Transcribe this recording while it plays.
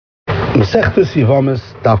Masechtas Yevamis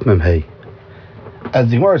Daf Mem Hey. As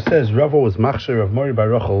the Gemara says, Rava was machshir of Mori bar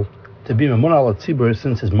Rachel to be Mamun al Tzibur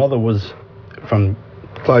since his mother was from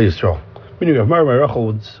Klal Yisrael. Meaning, Rav Mori bar Rachel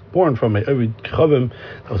was born from a Ovid Kechavim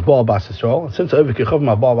that was Baal Bas Yisrael. And since Ovid Kechavim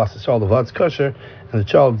are Baal Bas Yisrael, the Vlad's kosher, and the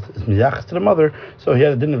child is miyachas to the mother, so he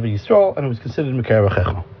had a din of Yisrael, and it was considered Mekar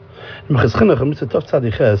V'checha.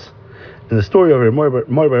 In the story of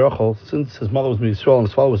Mori bar Rachel, since his mother was Yisrael and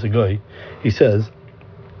his father was a guy, he says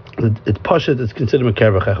it's Pashat, it's considered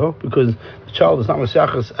Mekar V'checha because the child is not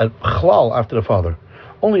Mesiachas at Chlal after the father,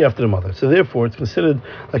 only after the mother. So therefore, it's considered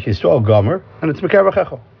like Yisrael Gomer, and it's Mekar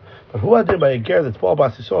V'checha. But who I did by a ger that's Baal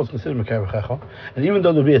Bas Yisrael is considered Mekar V'checha. And even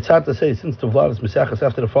though there would be a tzad to say, since the Vlad is Mesiachas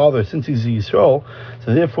after the father, since he's a Yisrael,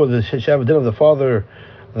 so therefore the Shev din of the father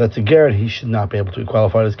that's a ger, he should not be able to be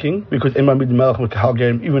qualified as king because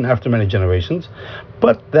even after many generations.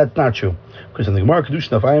 But that's not true. Because in the Gemara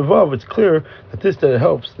Kedushin of Ayin Vav, it's clear that this that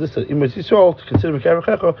helps, this that Imos Yisrael to consider Mekar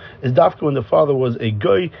V'checha is dafka when the father was a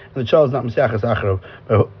goy and the child is not Mesiachas Acharav.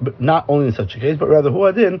 But not only in such a case, but rather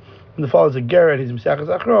Huadin, when the father is a ger and he's Mesiachas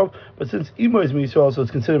Acharav, but since Imo is Yisrael, so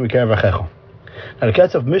it's considered Mekar V'checha. Now the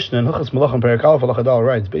case of Mishnah and Hilchas Malachim Perek Aleph Halach Adal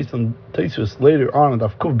writes, based on Teisus later on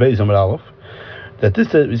Daf Kuv Beis Amud Aleph, that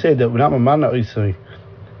this we say that we're not Mamana Isai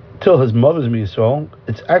till his mother's Yisrael,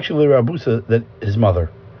 it's actually Rabusa that his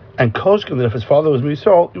mother. And Koshkin, that if his father was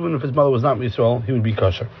Yisrael, even if his mother was not Yisrael, he would be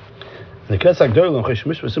kosher. And the Kesak Doilam Chesh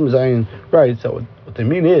Mishra Zayin writes that what they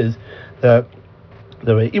mean is that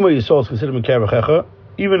the way Imo Yisrael is considered Mekar V'checha,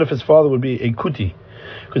 even if his father would be a Kuti,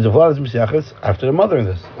 because the Vlad is Mesiachas after the mother in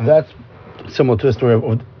this, and that's similar to the story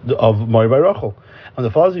of Mori bar Rachel. And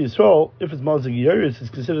the father of Yisrael, if his mother's a Yeris, is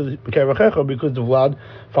considered Mekar V'checha because the Vlad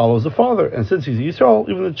follows the father, and since he's a Yisrael,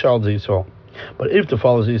 even the child's a Yisrael. But if the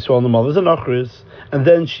father is a Yisrael and the mother is a Nachris, and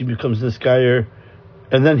then she becomes this guy,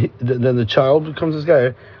 and then the child becomes this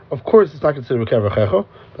guy, of course it's not considered Mekar V'checha.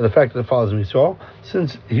 But the fact that the father is a Yisrael,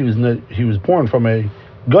 since he was born from a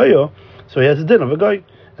Goya, so he has a din of a Goy,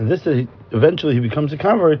 and this that eventually he becomes a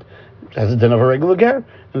convert has a din of a regular ger, and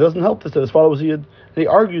it doesn't help this that his father was a Yid. And he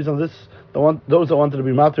argues on this. Those that wanted to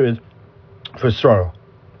be matrid for sorrow.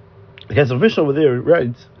 The case of Mishnah over there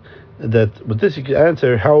writes that with this you can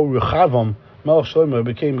answer how Rechavam Melech Shlomo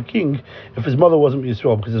became a king if his mother wasn't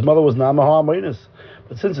Yisrael, because his mother was Naamah HaMoinus.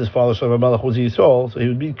 But since his father Shlomo Melech was Yisrael, so he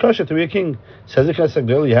would be kosher to be a king. Says the Kesek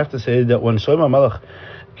Deli, you have to say that when Shlomo Melech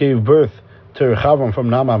gave birth to Rechavam from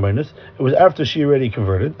Naamah HaMoinus, it was after she already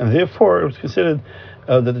converted, and therefore it was considered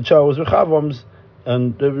that the child was Rechavam's.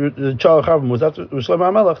 And the child Chavam was after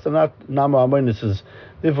Shlomo HaMelech, and not Naamah HaMoinus's.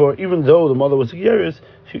 Therefore, even though the mother was a Yeris,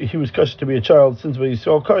 he was kosher to be a child. Since when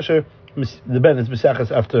Yisrael kosher, the ben is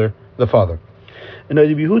Mesachas after the father. And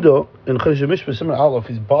Rabbi Yehuda in Chodesh Mishpah Simon Aleph,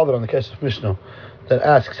 he's bothered on the case of Mishnah that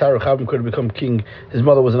asks how Rechavim could have become king. His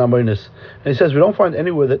mother was an Amoinus, and he says we don't find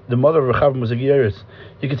anywhere that the mother of Rechavim was a Yeris.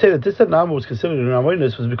 You could say that this that Naamah was considered an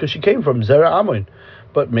Amoinus was because she came from Zera Amoin,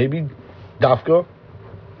 but maybe Dafka.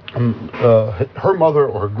 Her mother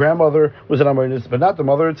or her grandmother was an Amoinus, but not the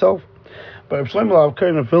mother itself. But Shlomo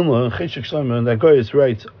Kain of Vilna and Cheshik Shlomo and that guy is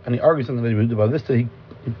right, and he argues on the Rebbe about this that he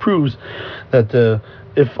proves that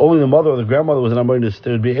if only the mother or the grandmother was an Amoinus,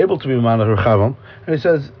 they would be able to be Manah Rechavam. And he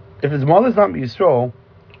says if his mother is not Yisrael,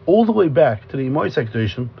 all the way back to the Imoy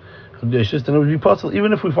section, then it would be possible,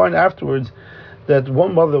 even if we find afterwards that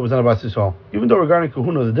one mother was an Abbas Yisrael. Even though regarding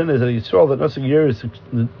Kahuna, the din is that Yisrael that Nasig Yeris,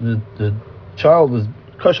 the child is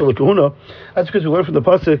Kosher Kahuna, that's because we learn from the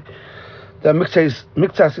pasuk that Miktas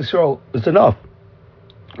Yisrael is enough.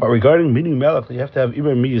 But regarding meaning Melech, you have to have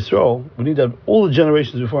Ibn Mi Yisrael. We need to have all the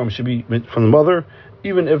generations before him should be from the mother.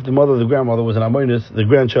 Even if the mother, the grandmother was an Amoinus, the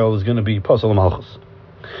grandchild is going to be Pasal Malchus.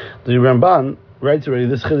 The Ramban writes already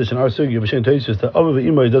this Chiddush in our Sugi of Hashem Teisus that Aviv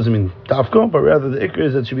Imoy doesn't mean Dafko, but rather the Ikr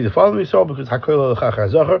is that it should be the father of Yisrael because Hakoil L'Chachar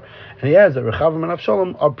Zachar, and he adds that Rechavim and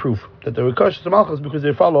Avshalom are proof that they were kosher to Malchus because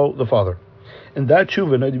they follow the father. In that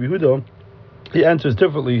tshuva, Rabbi Yehuda, he answers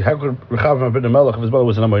differently. How could Rechavim have been a melech if his mother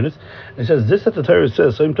was an Amoinus? He says this that the Torah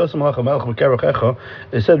says.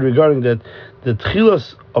 It said regarding that the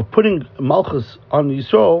tchilas of putting malchus on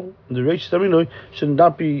Yisrael, the Reish Tamino, should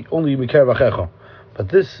not be only Mekar V'checha, but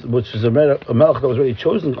this, which is a melech that was already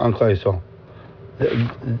chosen on Klal Yisrael.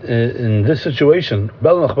 In this situation,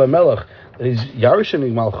 Belnach by melech, that he's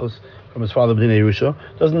yarishening malchus from his father B'nai Yerusha,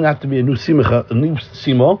 doesn't have to be a new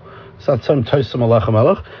simo. It's not some Toysam Malach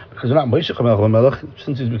HaMelech, because we're not Moshe HaMelech,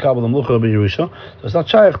 since he's Mekabel Amlucha B'nai Yerusha. So it's not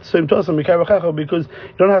Shaykh, the same Toysam Mekar V'checha, because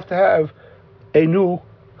you don't have to have a new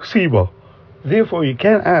Siba. Therefore, you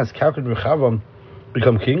can't ask, how could Rechavam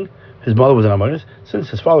become king? his mother was an Amonis. Since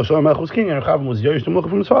his father Shlomo Melech was king and Rechavam was Yerush Melech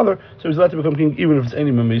from his father, so he was allowed to become king even if it's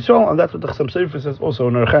any member Yisrael, and that's what the Chassam Sofer says also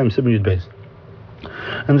in Rechaim Sibin Yud Beis.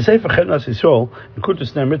 And the Sefer Chetnas Yisrael in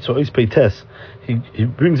Kurtus Ner Mitzvah Ois Pei Tes, he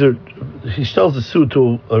tells the suit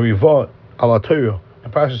to a Rivah ala Torah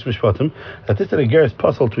and Parashas Mishpatim that this that a ger is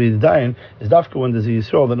puzzled to be dying is dafka when there's a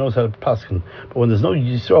Yisrael that knows how to paskin. But when there's no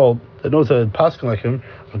Yisrael that knows how to paskin like him,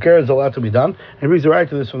 a ger is allowed to be done. And he brings the right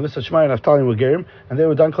to this from this Shemai and Naphtali were gerim, and they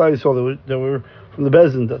were done Klal Yisrael. They were from the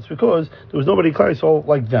Bezin. That's because there was nobody Klal Yisrael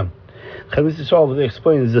like them. Chetnas Yisrael, they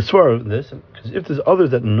explain, is the swar of this, because if there's others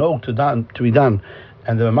that know to be done,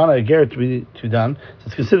 and the Mana Ger to be done, so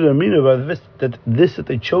it's considered a mina by that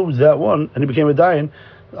they chose that one, and he became a dayan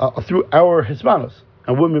through our Hispanos.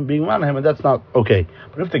 And women being around him, and that's not okay.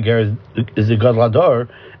 But if the ger is a god ladar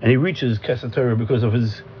and he reaches Kesed Torah because of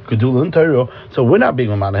his gedula in Torah, so we're not being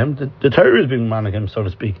around him. The Torah is being around him, so to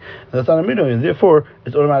speak. And that's not a minnow, and therefore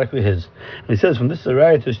it's automatically his. And he says from this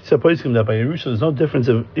Arayah to Shitzapoiskim that by Yerusha there's no difference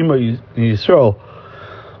of Ima Yisrael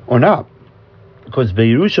or not, because by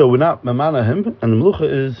Yerusha we're not mamana him, and the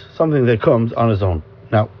Melucha is something that comes on his own.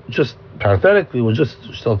 Now, just parenthetically, we'll just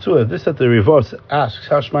tell to this that the reverse asks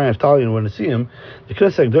how Shmai Naftali when to see him, the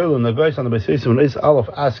Knesset Gdolim, the guys on the basis when Is Aleph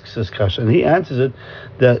asks this question, and he answers it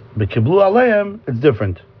that Bekiblu Aleim, it's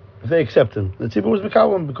different. If they accept him, the tzibur was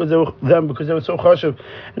Mekawim because they were so chashuv,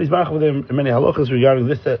 and he's machal with them in many halachas regarding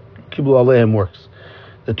this that Kiblu Aleim works.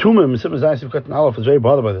 The Tumim, Simon Zayin Sivkat and Aleph, is very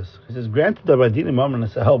bothered by this. He says, granted that by Dinim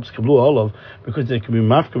Mamrenas it helps Kiblu Olav because they can be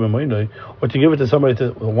mafkim and moinoi, or to give it to somebody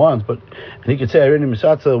to want, and he could say, Irini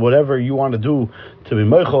Misatza, whatever you want to do to be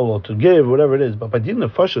moichol or to give, whatever it is. But by Dinim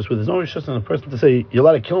Fashas, where there's no rishus in a person to say, you're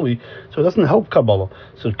allowed to kill me, so it doesn't help Kabbalah.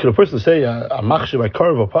 So could a person say, I'm machshiv, I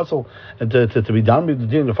carve a puzzle, and to be done with the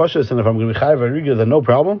Dinim Fashas, and if I'm going to be chayav Ariga, then no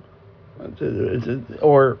problem?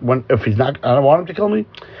 Or if he's not, I don't want him to kill me.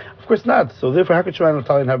 Of course not. So therefore, how could Shemai and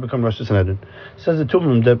Naftali have become Rosh Hashanah? Says the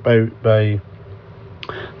Tumim that by the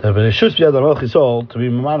Rishus B'yad HaMelech Yisrael to be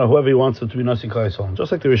Mamana whoever he wants to be Nasi Klal Yisrael.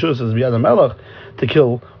 Just like the Rishus is B'yad HaMelech to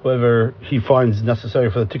kill whoever he finds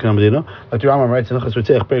necessary for the Tikkun HaMedina, like the Rambam writes in Nechas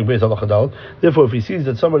Ritzech Perek Beis Halacha Daled. Therefore, if he sees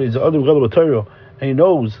that somebody is Adam Gadol B'Torah and he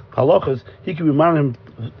knows halachas, he can be Mamana him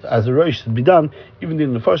as a Rosh to be done, even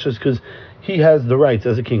in the Nefashas, because he has the rights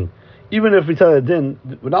as a king. Even if we tell a din,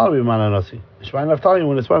 we're not going to be Mana Nasi. Shmai Naftali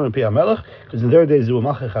when it's one in Piyah Melech, because in their days they were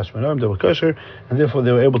Malchei Chashmonaim, they were kosher, and therefore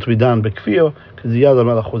they were able to be done Bekfiyah, because the Yad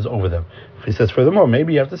Melech was over them. If he says furthermore,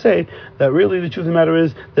 maybe you have to say that really the truth of the matter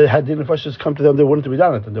is that had Din Nefashis come to them, they wanted to be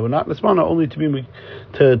done it, and they were not Nismana only to be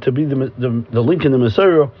the link in the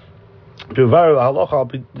Messiah, to Var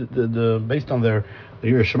Halacha, based on their the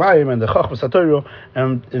Yerushalayim and the Chachmas HaTorah,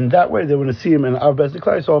 and in that way they want to see him in Av Bez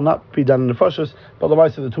Niklai, so not be done in the Fashas, but the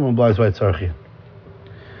Vice of the Tumim Blais by Tzarchi.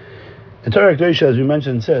 In Torah Kedusha, as we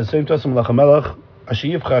mentioned, says, Same Tosam Alach HaMelech, Asher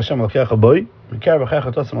Yivcha Hashem Alkecha Boi, Mikar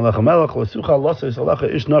V'checha Tosam Alach HaMelech, L'sucha L'asais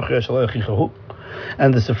Alacha Ish Nachri Ashalei Chichahu.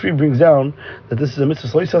 And the Sifri brings down that this is a mitzvah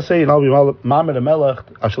Sloisasei, and I'll be Ma'amed HaMelech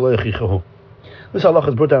Ashalei Chichahu. This halach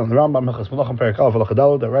is brought down in the Rambam Mechas Malachim Perek Aleph Halacha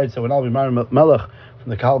Daled that writes that when I'll be Ma'amed Melech from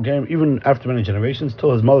the Kahal game, even after many generations,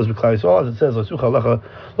 till his mother's B'klai Yisrael, as it says, L'sucha Alecha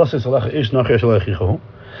L'asais Alacha Ish Nachri Ashalei Chichahu.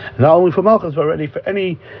 Not only for Malchus, but already for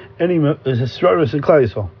any Hisroros in Klai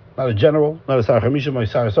Yisrael. Not a general, not a Sarah Hamisha, but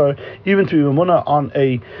a Sarah, even to be Mamuna on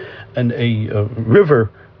a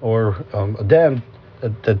river or a dam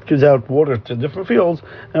that gives out water to different fields,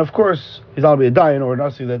 and of course he's not to be a dayan or a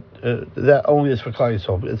nasi that only is for Klal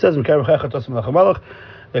Yisrael. It says Mekar V'checha Tosam Alach HaMelech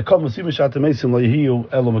that Kol Mesim Mishat Meisim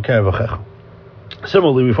Layihiyu Elo Mekar V'checha.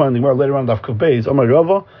 Similarly, we find the Gemara later on Daf Kuf Beis Omar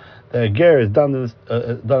Rava the ger is done as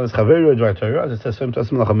Chaveru Dvar Torah, as it says Shem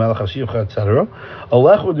Tosam Alach HaMelech Hashivcha etc.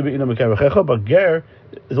 Alechu to be in a Mekar V'checha, but ger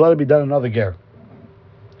is allowed to be done another ger,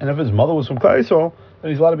 and if his mother was from Klal Yisrael, then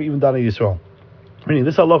he's allowed to be even done in Yisrael. Meaning,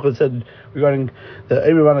 this halacha said regarding the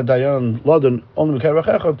Eivana Dayan Lodon only Mekar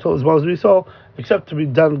V'checha until his mother's Yisrael, except to be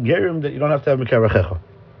done gerim that you don't have to have Mekar V'checha.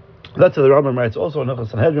 That's what the Rambam writes also in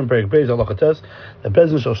Nechas Sanhedrin Perek Beis Halacha Tes that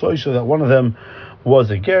Bezin Shal Shloisha that one of them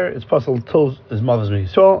was a ger. It's possible till his mother's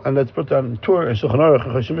Yisrael, and that's put down in Tur and Shulchan Aruch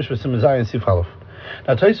and Choshen Mishpah Siman Zayin Sif Halaf.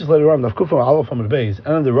 Now Taisus later on Daf Kufah Aleph Hamad Beis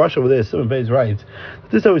and in the Rosh over there Siman Beis writes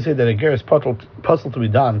that this is how we say that a ger is puzzled to be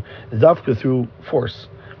done is dafka through force.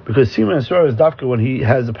 Because Simon Yisrael is dafka when he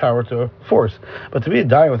has the power to force. But to be a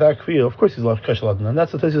dying without kfiyah, of course he's left kashaladin. And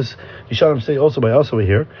that's what Taisus Yisharim say also by us over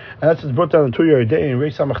here. And that's what's brought down in 2 year day in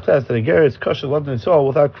Reish Samach Tes that a ger is kashaladin Yisrael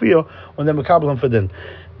without kfiyah when they makabel him for din.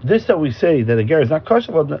 this that we say that a ger is not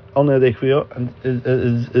kosher only a day kviyo, and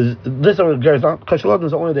is this that a ger is not kosher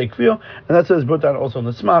is only a day kviyo, and that says brought down also in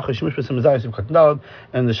the Smach, Shemish B'Sim Zayis of Katan Dalad,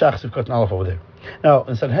 and the Shachs of Katan Aleph over there. Now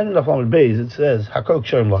in Sanhedrin of Lamed Beis it says Hakol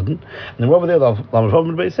Ksherim Laden, and then over there Lamed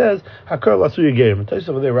Beis says Hakol Lasuya Gerim. Tosis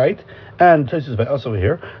over there right, and Tosis by us over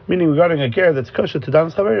here, meaning regarding a ger that's kosher to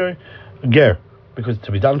Danas Chaveroi, ger. Because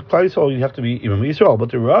to be done Klaisol, you have to be Imam Yisrael.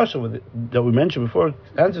 But the Rasha that we mentioned before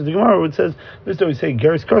answers the Gemara, it says this that we say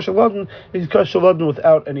Ger is kosher Laden, he's kosher Laden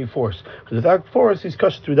without any force. Because without force, he's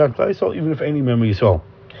kosher to be done Klaisol, even if any Imam Yisrael.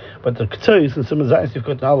 But the Ketzayis and some of Zayis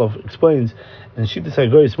Yivkot Aleph explains, and Shittas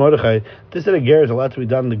HaGoyis Mordechai, this that a Ger is allowed to be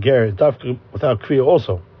done in the Ger is without Kriya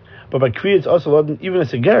also. But by Kriya it's also Laden even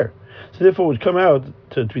as a Ger. So therefore it would come out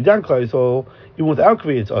to be done Klaisol, even without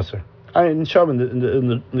Kriya it's Aser. In Shab in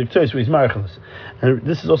the Ketzayis where he's Marachanus. And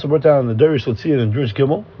this is also brought down in the Derish Letzion and Drush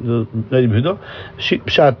Gimel, the Nadi Behuda,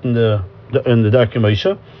 Pshat in the Dark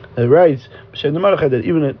Maisha. It writes that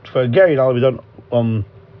even for a ger, it's not be done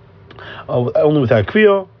only without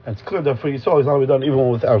Kriya. And it's clear that for Yisrael, it's not be done even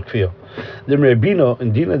without Kriya. Then Rabino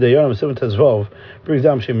in Dina Dayanim 7 Tezvav brings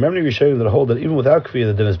down many Rishonim that hold that even without Kriya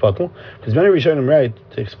the din is batal, because many Rishonim write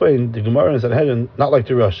to explain the Gemara in Sanhedrin not like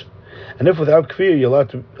the Rush. And if without kfir you're allowed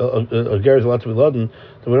to a ger is allowed to be laden,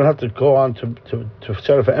 then we don't have to go on to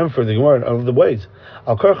try to emphasize the Gemara in other ways.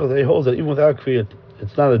 Al Karchel he holds that even without kfir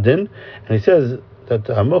it's not a din, and he says that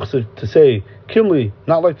to say kimli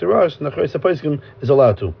not like the Rush, and the Chayes HaPoskim is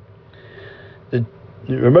allowed to. The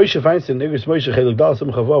Ramosha Feinstein, Igros Moshe Cheluk Dal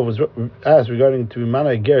Sim Chavav was asked regarding to be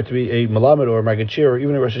mana ger to be a malamed or a magachir or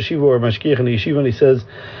even a Rosh Hashiva or a mashkiach in the yeshiva, and he says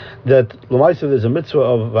that l'maisa there's a mitzvah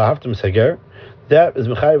of v'haftam sager. That is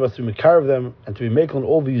mechayev us to mekarv them and to be making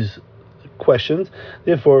all these questions.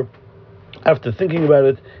 Therefore, after thinking about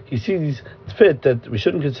it, he sees fit that we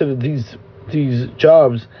shouldn't consider these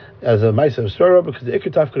jobs as a ma'aser of Torah, because the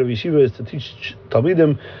ikar tafkid of yeshiva is to teach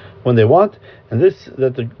talmidim when they want, and this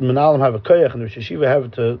that the menalim have a koyach and the yeshiva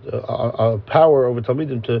have a power over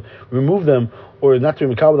talmidim to remove them or not to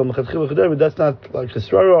remove them. But that's not like the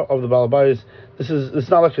Srara of the Balabayas. It's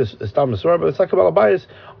not like a Stam Srara, but it's like a Balabayas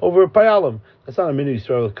over Payalim. That's not a mini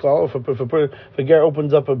Srara. If Ger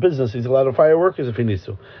opens up a business, he's allowed to fire workers if he needs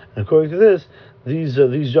to. And according to this,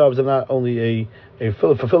 these jobs are not only a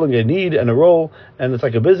fulfilling a need and a role, and it's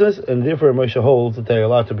like a business, and therefore Moshe holds that they're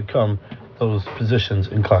allowed to become those positions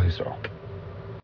in Klal Yisrael.